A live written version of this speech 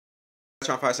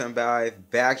Trying to find somebody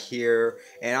back here,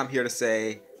 and I'm here to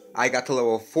say I got to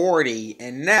level 40,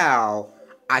 and now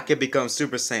I can become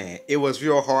Super Saiyan. It was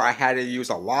real hard. I had to use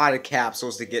a lot of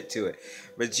capsules to get to it.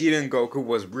 Vegeta and Goku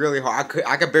was really hard.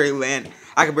 I could barely land.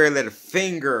 I could barely let a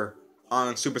finger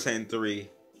on Super Saiyan 3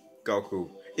 Goku.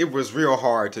 It was real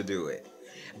hard to do it,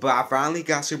 but I finally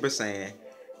got Super Saiyan.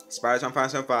 Spider-Man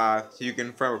 575. So you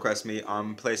can friend request me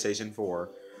on PlayStation 4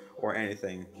 or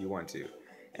anything you want to.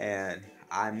 And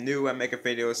I'm new at making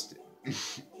videos.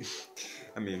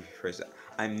 I mean, first,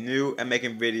 I'm new at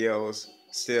making videos.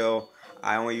 Still,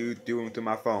 I only do them through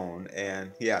my phone.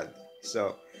 And yeah,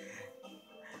 so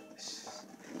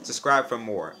subscribe for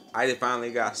more. I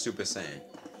finally got Super Saiyan,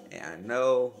 and I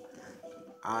know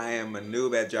I am a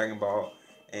noob at Dragon Ball,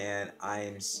 and I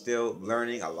am still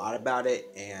learning a lot about it,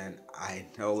 and I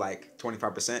know like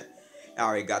 25%. I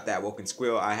already got that Woken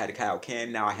Squill. I had a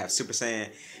Kaioken. Now I have Super Saiyan.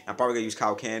 I'm probably gonna use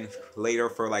Kaioken later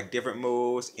for like different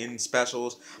moves in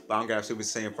specials, but I'm gonna have Super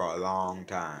Saiyan for a long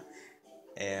time.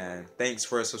 And thanks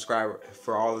for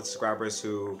all the subscribers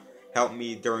who helped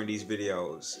me during these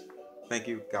videos. Thank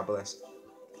you. God bless.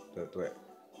 Do it.